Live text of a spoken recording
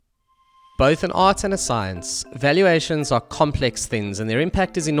Both an art and a science, valuations are complex things and their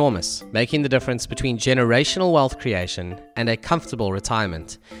impact is enormous, making the difference between generational wealth creation and a comfortable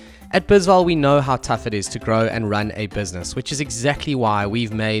retirement. At BizVal, we know how tough it is to grow and run a business, which is exactly why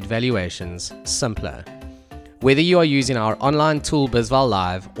we've made valuations simpler. Whether you are using our online tool BizVal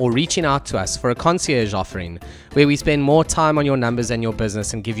Live or reaching out to us for a concierge offering where we spend more time on your numbers and your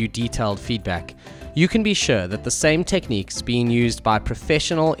business and give you detailed feedback, you can be sure that the same techniques being used by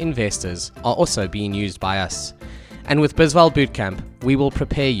professional investors are also being used by us. And with BizVal Bootcamp, we will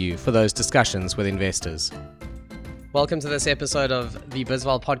prepare you for those discussions with investors. Welcome to this episode of the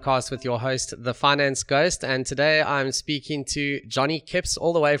BizVal podcast with your host, The Finance Ghost. And today I'm speaking to Johnny Kipps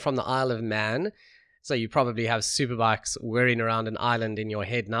all the way from the Isle of Man. So you probably have superbikes whirring around an island in your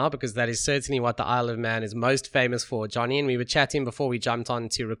head now, because that is certainly what the Isle of Man is most famous for, Johnny. And we were chatting before we jumped on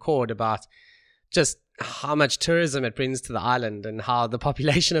to record about just how much tourism it brings to the island and how the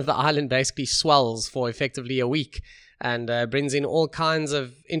population of the island basically swells for effectively a week and brings in all kinds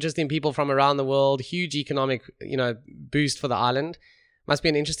of interesting people from around the world. Huge economic, boost for the island. Must be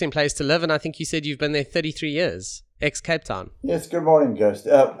an interesting place to live. And I think you said you've been there 33 years, ex-Cape Town. Yes, good morning, Ghost.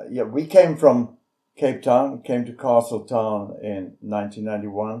 We came from Cape Town, came to Castletown in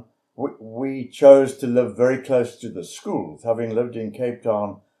 1991. We chose to live very close to the schools, having lived in Cape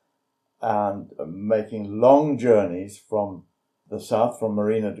Town and making long journeys from the south, from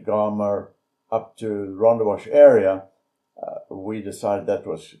Marina de Gama up to the Rondebosch area. We decided that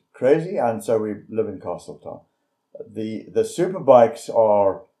was crazy, and so we live in Castletown. The superbikes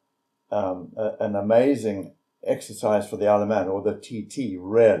are an amazing exercise for the Isle of Man, or the TT,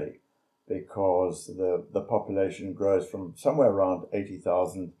 really, because the population grows from somewhere around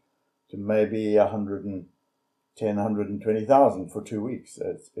 80,000 to maybe 120,000 for 2 weeks.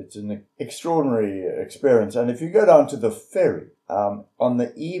 It's an extraordinary experience. And if you go down to the ferry on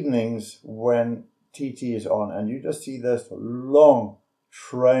the evenings when TT is on, and you just see this long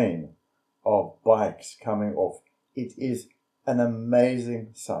train of bikes coming off, it is an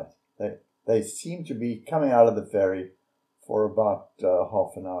amazing sight. They seem to be coming out of the ferry for about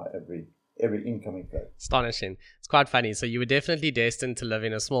half an hour every incoming flight. Astonishing. It's quite funny. So you were definitely destined to live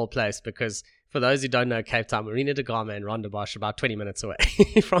in a small place, because for those who don't know Cape Town, Marina de Gama and Rondebosch are about 20 minutes away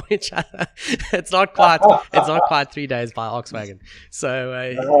from each other. It's not quite 3 days by Volkswagen. So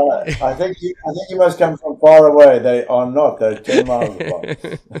I think you must come from far away. They are not. They're 10 miles apart.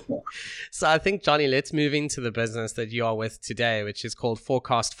 So I think, Johnny, let's move into the business that you are with today, which is called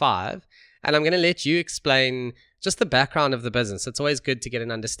Forecast 5. And I'm going to let you explain just the background of the business. It's always good to get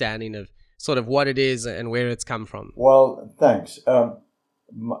an understanding of sort of what it is and where it's come from. Well, thanks.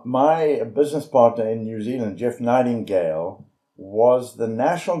 My business partner in New Zealand, Jeff Nightingale, was the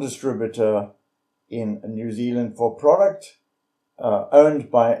national distributor in New Zealand for product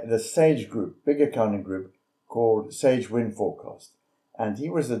owned by the Sage Group, big accounting group called Sage Wind Forecast. And he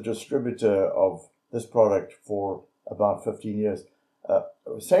was the distributor of this product for about 15 years.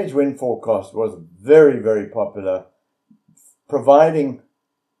 Sage Wind Forecast was very, very popular, providing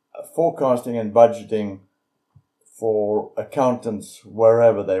forecasting and budgeting for accountants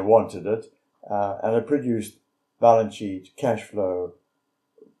wherever they wanted it, and it produced balance sheet, cash flow,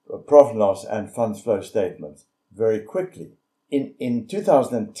 profit and loss, and funds flow statements very quickly. In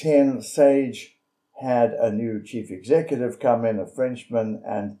 2010, Sage had a new chief executive come in, a Frenchman,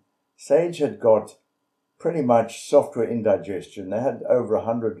 and Sage had got pretty much software indigestion. They had over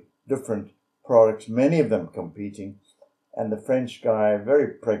 100 different products, many of them competing, and the French guy very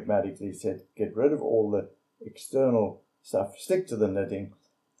pragmatically said, get rid of all the external stuff, stick to the knitting,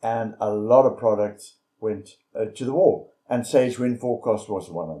 and a lot of products went to the wall. And Sage Wind Forecast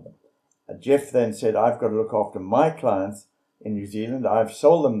was one of them. Jeff then said, I've got to look after my clients in New Zealand. I've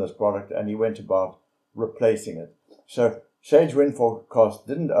sold them this product, and he went about replacing it. So Sage Wind Forecast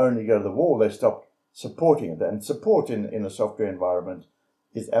didn't only go to the wall, they stopped supporting it. And support in a software environment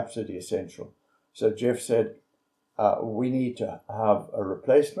is absolutely essential. So Jeff said, we need to have a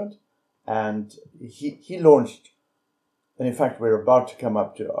replacement. And he launched, and in fact, we're about to come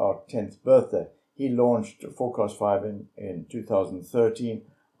up to our 10th birthday. He launched Forecast 5 in 2013.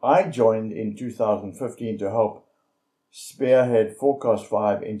 I joined in 2015 to help spearhead Forecast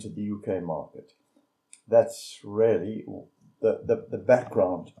 5 into the UK market. That's really the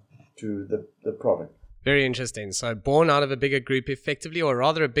background to the product. Very interesting. So born out of a bigger group effectively, or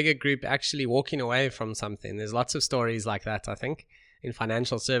rather a bigger group actually walking away from something. There's lots of stories like that, I think. In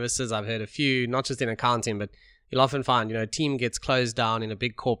financial services, I've heard a few, not just in accounting, but you'll often find, a team gets closed down in a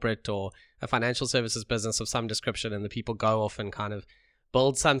big corporate or a financial services business of some description, and the people go off and kind of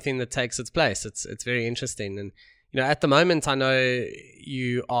build something that takes its place. It's very interesting. And At the moment, I know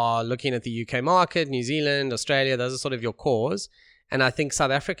you are looking at the UK market, New Zealand, Australia. Those are sort of your cores. And I think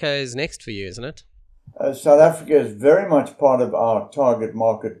South Africa is next for you, isn't it? South Africa is very much part of our target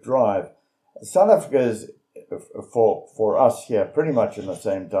market drive. South Africa is, for us here, pretty much in the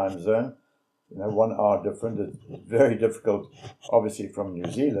same time zone. 1 hour different. It's very difficult, obviously, from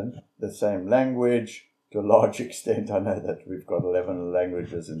New Zealand. The same language to a large extent. I know that we've got 11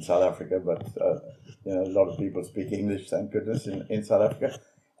 languages in South Africa, but a lot of people speak English, thank goodness, in South Africa.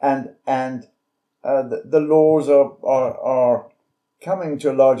 And the laws are coming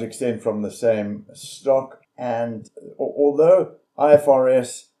to a large extent from the same stock. And although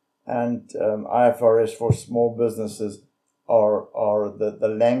IFRS and IFRS for small businesses are the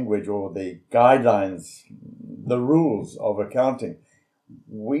language or the guidelines, the rules of accounting,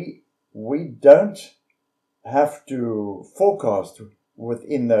 we don't have to forecast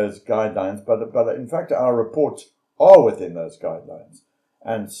within those guidelines, but in fact our reports are within those guidelines.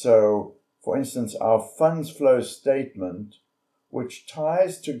 And so, for instance, our funds flow statement, which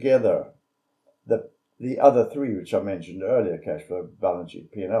ties together the other three, which I mentioned earlier, cash flow, balance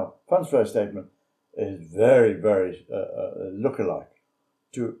sheet, P&L, funds flow statement, is very, very lookalike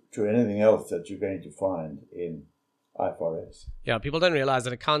to anything else that you're going to find in IFRS. Yeah, people don't realize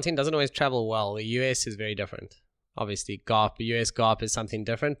that accounting doesn't always travel well. The US is very different. Obviously, US GAAP is something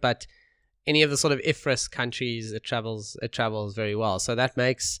different, but any of the sort of IFRS countries, it travels very well. So that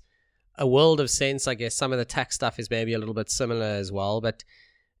makes a world of sense. I guess some of the tax stuff is maybe a little bit similar as well, but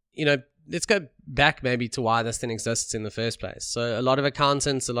let's go back maybe to why this thing exists in the first place. So a lot of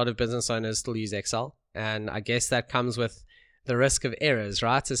accountants, a lot of business owners still use Excel, and I guess that comes with the risk of errors,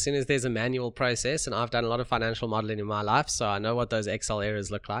 right? As soon as there's a manual process, and I've done a lot of financial modeling in my life, so I know what those Excel errors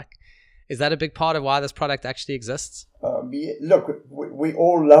look like. Is that a big part of why this product actually exists? Look, we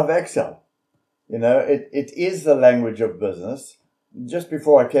all love Excel. It is the language of business. Just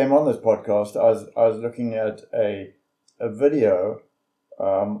before I came on this podcast, I was looking at a video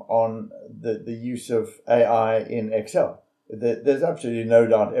on the use of AI in Excel. There's absolutely no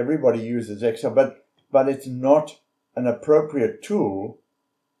doubt everybody uses Excel, but it's not an appropriate tool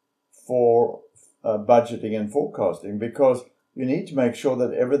for budgeting and forecasting, because you need to make sure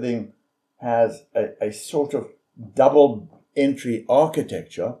that everything has a sort of double entry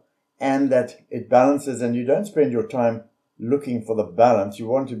architecture and that it balances, and you don't spend your time looking for the balance. You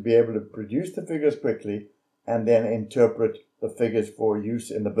want to be able to produce the figures quickly and then interpret the figures for use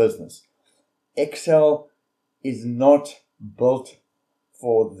in the business. Excel is not built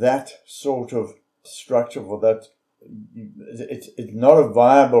for that sort of structure, for that. It's not a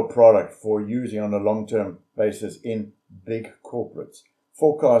viable product for using on a long-term basis in big corporates.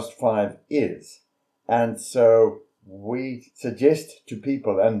 Forecast 5 is. And so we suggest to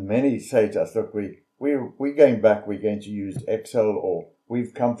people, and many say to us, look, we're going back, we're going to use Excel, or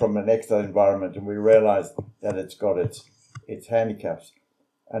we've come from an Excel environment and we realize that it's got its handicaps.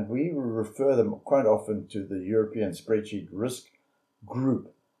 And we refer them quite often to the European Spreadsheet Risk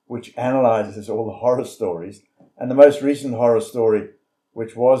Group, which analyzes all the horror stories. And the most recent horror story,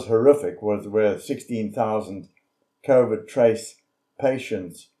 which was horrific, was where 16,000 COVID trace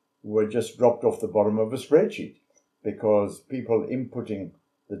patients were just dropped off the bottom of a spreadsheet because people inputting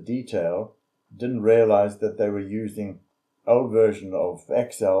the detail didn't realize that they were using old version of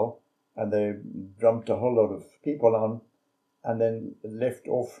Excel, and they dumped a whole lot of people on and then left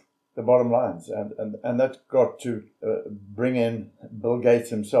off the bottom lines. And that got to bring in Bill Gates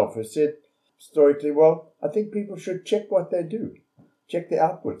himself, who said historically, well, I think people should check what they do, check the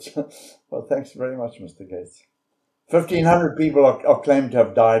outputs. Well, thanks very much, Mr. Gates. 1,500 people are claimed to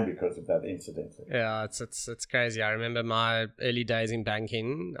have died because of that incident. Yeah, it's crazy. I remember my early days in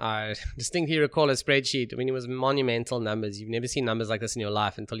banking. I distinctly recall a spreadsheet. I mean, it was monumental numbers. You've never seen numbers like this in your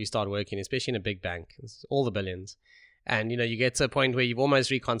life until you start working, especially in a big bank. It's all the billions. And, you get to a point where you've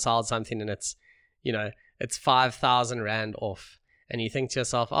almost reconciled something and it's 5,000 Rand off. And you think to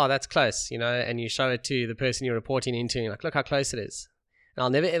yourself, oh, that's close, and you show it to the person you're reporting into and you're like, look how close it is. And I'll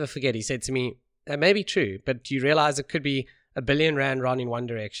never ever forget, he said to me, that may be true, but do you realize it could be 1 billion Rand run in one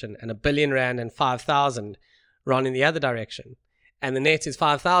direction and 1 billion Rand and 5,000 run in the other direction? And the net is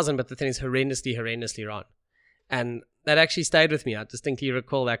 5,000, but the thing is horrendously wrong. And that actually stayed with me. I distinctly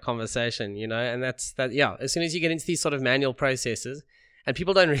recall that conversation, and that's that. Yeah, as soon as you get into these sort of manual processes, and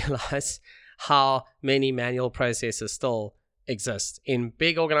people don't realize how many manual processes still exist in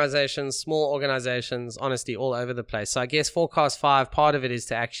big organizations, small organizations, honestly, all over the place. So I guess Forecast 5, part of it is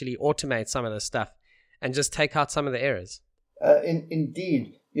to actually automate some of this stuff and just take out some of the errors.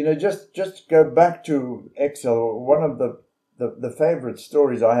 Indeed. Just go back to Excel. One of the favorite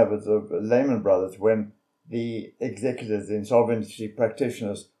stories I have is of Lehman Brothers, when the executives, the insolvency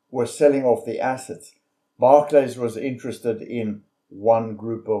practitioners, were selling off the assets. Barclays was interested in one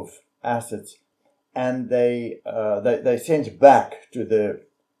group of assets, and they sent back to the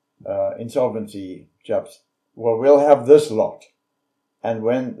insolvency chaps, well, we'll have this lot. And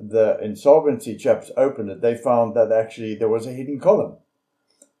when the insolvency chaps opened it, they found that actually there was a hidden column.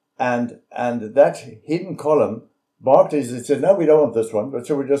 And that hidden column, Barclays had said, no, we don't want this one, but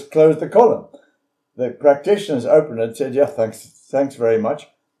so we just closed the column. The practitioners opened it and said, yeah, thanks very much.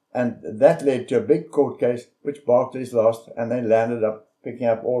 And that led to a big court case, which Barclays lost, and they landed up picking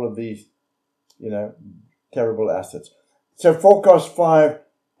up all of these, terrible assets. So Forecast 5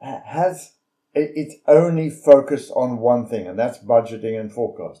 it's only focused on one thing, and that's budgeting and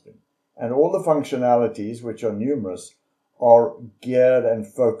forecasting. And all the functionalities, which are numerous, are geared and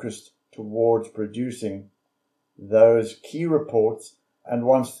focused towards producing those key reports. And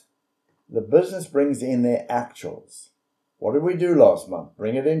once the business brings in their actuals, what did we do last month?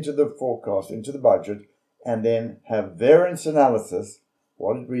 Bring it into the forecast, into the budget, and then have variance analysis.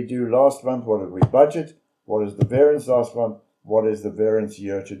 What did we do last month? What did we budget? What is the variance last month? What is the variance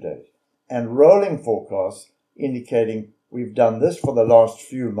year to date? And rolling forecasts indicating we've done this for the last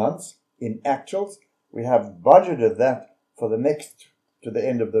few months in actuals. We have budgeted that for the next, to the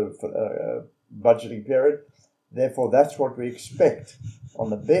end of the budgeting period. Therefore, that's what we expect on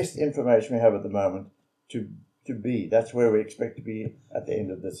the best information we have at the moment to be. That's where we expect to be at the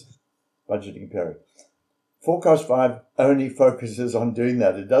end of this budgeting period. Forecast 5 only focuses on doing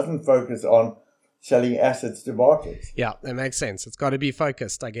that. It doesn't focus on selling assets to Barclays. Yeah, that makes sense. It's got to be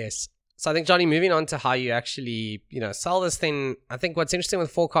focused, I guess. So I think, Johnny, moving on to how you actually, sell this thing, I think what's interesting with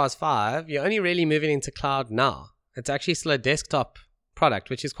Forecast 5, you're only really moving into cloud now. It's actually still a desktop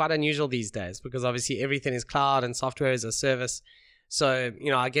product, which is quite unusual these days because obviously everything is cloud and software as a service. So,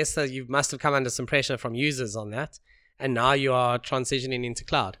 I guess that you must have come under some pressure from users on that. And now you are transitioning into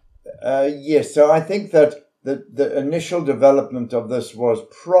cloud. Yes. So I think that the initial development of this was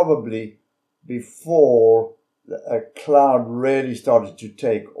probably before cloud really started to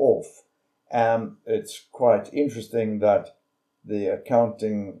take off. It's quite interesting that the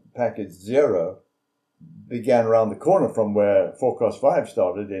accounting package 0 began around the corner from where Forecast 5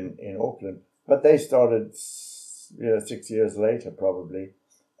 started in Auckland, but they started 6 years later probably,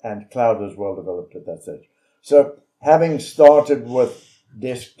 and cloud was well developed at that stage. So having started with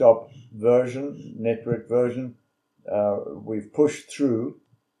desktop version, network version, we've pushed through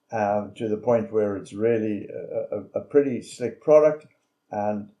to the point where it's really a pretty slick product,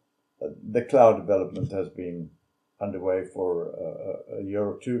 and the cloud development has been underway for a year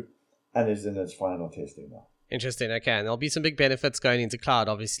or two and is in its final testing now. Interesting. Okay. And there'll be some big benefits going into cloud.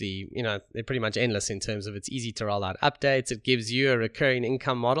 Obviously, they're pretty much endless in terms of it's easy to roll out updates. It gives you a recurring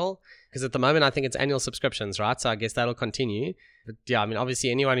income model because at the moment, I think it's annual subscriptions, right? So I guess that'll continue. But yeah, obviously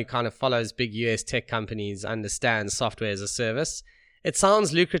anyone who kind of follows big US tech companies understands software as a service. It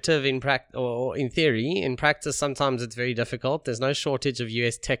sounds lucrative in in theory. In practice, sometimes it's very difficult. There's no shortage of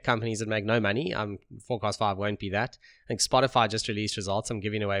US tech companies that make no money. Forecast 5 won't be that. I think Spotify just released results. I'm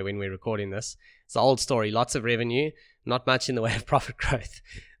giving away when we're recording this. It's an old story. Lots of revenue, not much in the way of profit growth.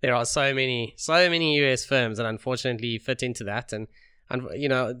 There are so many US firms that unfortunately fit into that. And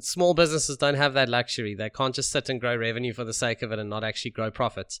small businesses don't have that luxury. They can't just sit and grow revenue for the sake of it and not actually grow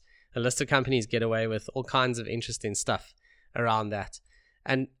profits. The listed companies get away with all kinds of interesting stuff around that.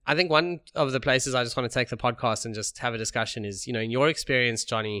 And I think one of the places I just want to take the podcast and just have a discussion is, in your experience,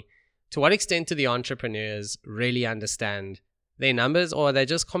 Johnny, to what extent do the entrepreneurs really understand their numbers, or are they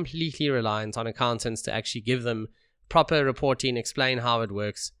just completely reliant on accountants to actually give them proper reporting, explain how it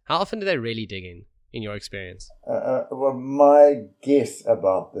works? How often do they really dig in your experience? Well, my guess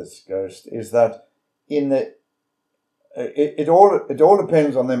about this, Ghost, is that it all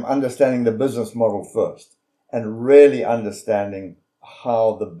depends on them understanding the business model first and really understanding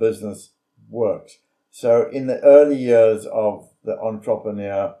how the business works. So in the early years of the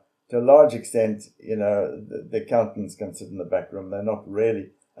entrepreneur, to a large extent, the accountants can sit in the back room. They're not really,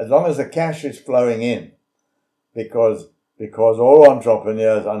 as long as the cash is flowing in, because all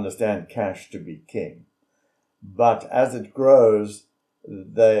entrepreneurs understand cash to be king. But as it grows,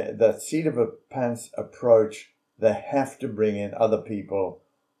 that seat of a pants approach, they have to bring in other people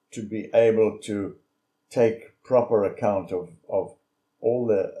to be able to take proper account of all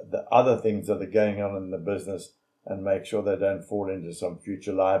the other things that are going on in the business and make sure they don't fall into some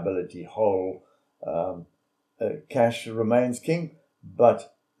future liability hole. Cash remains king,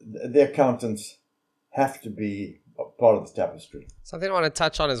 but the accountants have to be part of the tapestry. Something I want to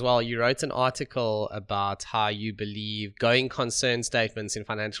touch on as well. You wrote an article about how you believe going concern statements in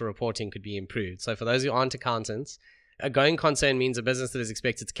financial reporting could be improved. So for those who aren't accountants, a going concern means a business that is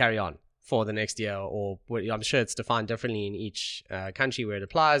expected to carry on for the next year, or I'm sure it's defined differently in each country where it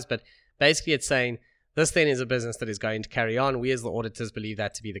applies, but basically it's saying this then is a business that is going to carry on. We as the auditors believe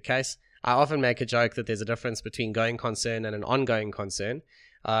that to be the case. I often make a joke that there's a difference between going concern and an ongoing concern,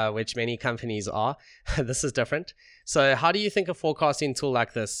 which many companies are. This is different. So how do you think a forecasting tool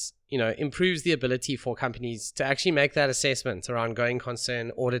like this, improves the ability for companies to actually make that assessment around going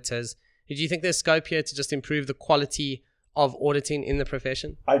concern, auditors? Do you think there's scope here to just improve the quality of auditing in the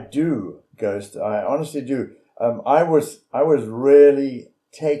profession? I do, Ghost. I honestly do. I was really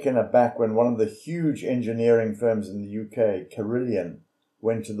taken aback when one of the huge engineering firms in the UK, Carillion,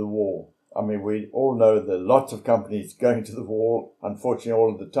 went to the wall. I mean, we all know there are lots of companies going to the wall, unfortunately,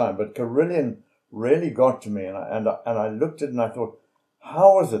 all of the time. But Carillion really got to me, and I looked at it and I thought,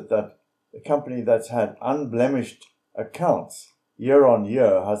 how is it that a company that's had unblemished accounts year on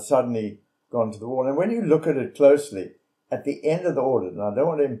year has suddenly gone to the wall? And when you look at it closely, at the end of the audit, and I don't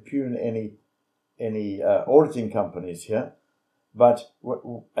want to impugn any auditing companies here, but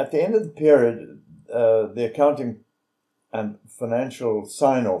at the end of the period, the accounting and financial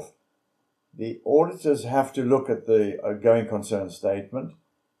sign-off, the auditors have to look at the going concern statement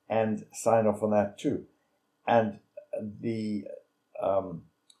and sign off on that too. And the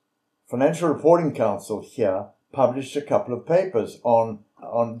Financial Reporting Council here published a couple of papers on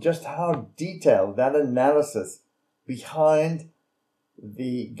just how detailed that analysis behind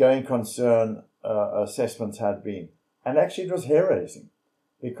the going concern assessments had been. And actually it was hair-raising,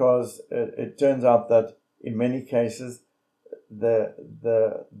 because it turns out that in many cases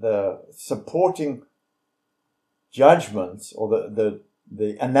the supporting judgments, or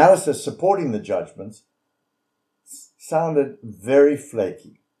the analysis supporting the judgments, sounded very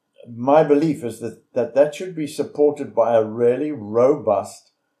flaky. My belief is that should be supported by a really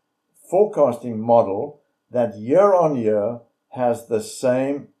robust forecasting model that year on year has the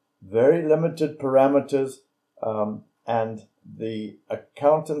same very limited parameters, and the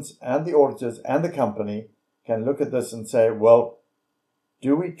accountants and the auditors and the company can look at this and say, well,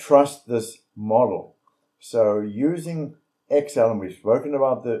 do we trust this model? So using Excel, and we've spoken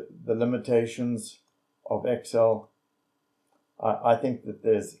about the limitations of Excel, I think that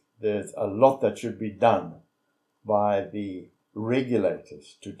there's a lot that should be done by the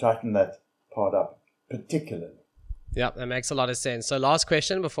regulators to tighten that part up, particularly. Yeah, that makes a lot of sense. So last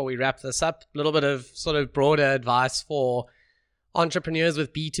question before we wrap this up, a little bit of sort of broader advice for entrepreneurs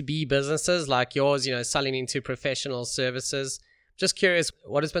with B2B businesses like yours, selling into professional services. Just curious,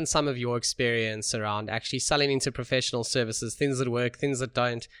 what has been some of your experience around actually selling into professional services, things that work, things that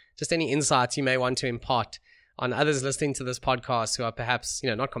don't, just any insights you may want to impart on others listening to this podcast who are perhaps,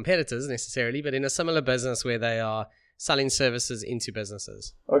 not competitors necessarily, but in a similar business where they are selling services into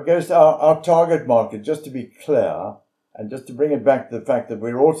businesses? Okay, so our target market, just to be clear, and just to bring it back to the fact that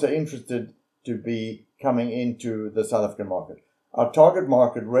we're also interested to be coming into the South African market. Our target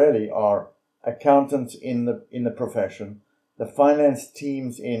market really are accountants in the profession, the finance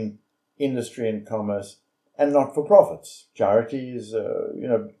teams in industry and commerce, and not-for-profits, charities,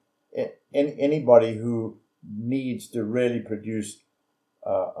 anybody who needs to really produce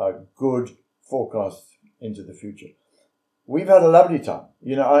a good forecast into the future. We've had a lovely time.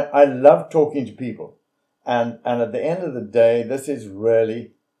 I love talking to people. And at the end of the day, this is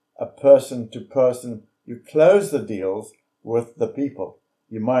really a person-to-person. You close the deals with the people.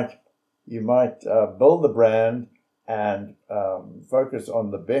 You might build the brand and focus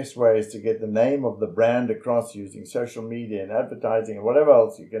on the best ways to get the name of the brand across using social media and advertising and whatever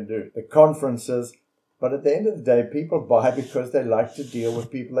else you can do, the conferences. But at the end of the day, people buy because they like to deal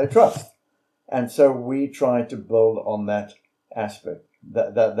with people they trust. And so we try to build on that aspect.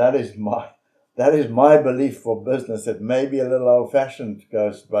 That is my belief for business. It may be a little old-fashioned,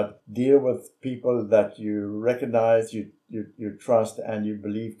 Ghost, but deal with people that you recognize, you trust, and you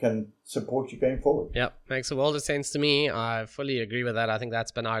believe can support you going forward. Yep, makes a world of sense to me. I fully agree with that. I think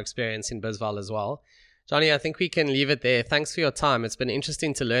that's been our experience in BizVal as well. Johnny, I think we can leave it there. Thanks for your time. It's been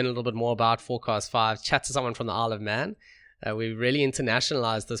interesting to learn a little bit more about Forecast 5, chat to someone from the Isle of Man. We've really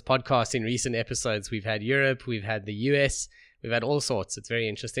internationalized this podcast in recent episodes. We've had Europe, we've had the US, we've had all sorts. It's very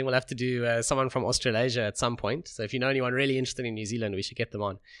interesting. We'll have to do someone from Australasia at some point. So if you know anyone really interested in New Zealand, we should get them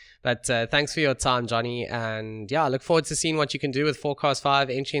on. But thanks for your time, Johnny. And yeah, I look forward to seeing what you can do with Forecast 5,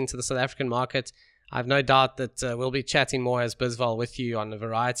 entry into the South African market. I have no doubt that we'll be chatting more as BizVal with you on a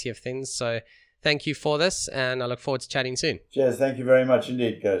variety of things. So thank you for this, and I look forward to chatting soon. Cheers. Thank you very much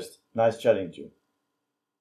indeed, Ghost. Nice chatting to you.